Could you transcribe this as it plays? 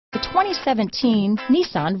2017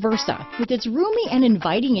 Nissan Versa. With its roomy and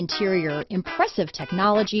inviting interior, impressive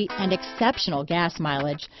technology, and exceptional gas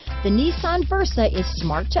mileage, the Nissan Versa is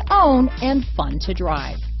smart to own and fun to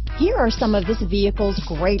drive. Here are some of this vehicle's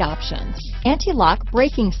great options: anti-lock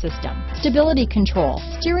braking system, stability control,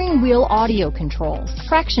 steering wheel audio controls,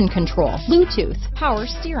 traction control, Bluetooth, power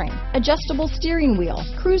steering, adjustable steering wheel,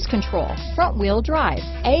 cruise control, front wheel drive,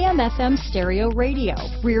 AM/FM stereo radio,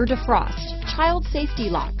 rear defrost, child safety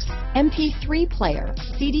locks, MP3 player,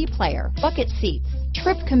 CD player, bucket seats,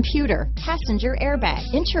 trip computer, passenger airbag,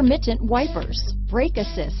 intermittent wipers, brake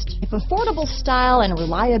assist. If affordable style and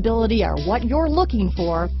reliability are what you're looking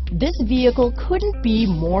for, this vehicle couldn't be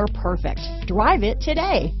more perfect. Drive it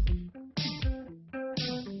today.